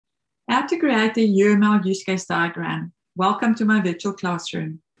How to create a UML use case diagram. Welcome to my virtual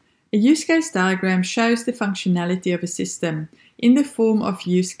classroom. A use case diagram shows the functionality of a system in the form of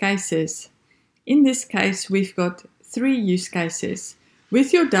use cases. In this case, we've got 3 use cases.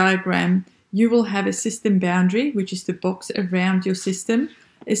 With your diagram, you will have a system boundary, which is the box around your system,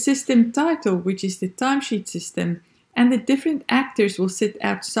 a system title, which is the timesheet system, and the different actors will sit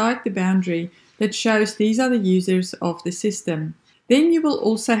outside the boundary that shows these are the users of the system. Then you will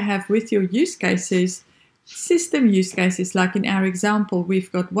also have with your use cases, system use cases, like in our example,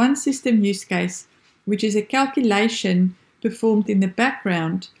 we've got one system use case, which is a calculation performed in the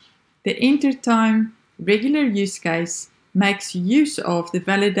background. The enter time regular use case makes use of the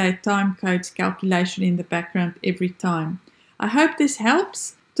validate time codes calculation in the background every time. I hope this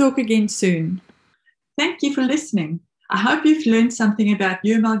helps. Talk again soon. Thank you for listening. I hope you've learned something about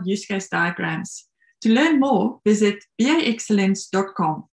UML use case diagrams. To learn more, visit 𝐦𝐤𝐬𝐵𝐴_excellence.com.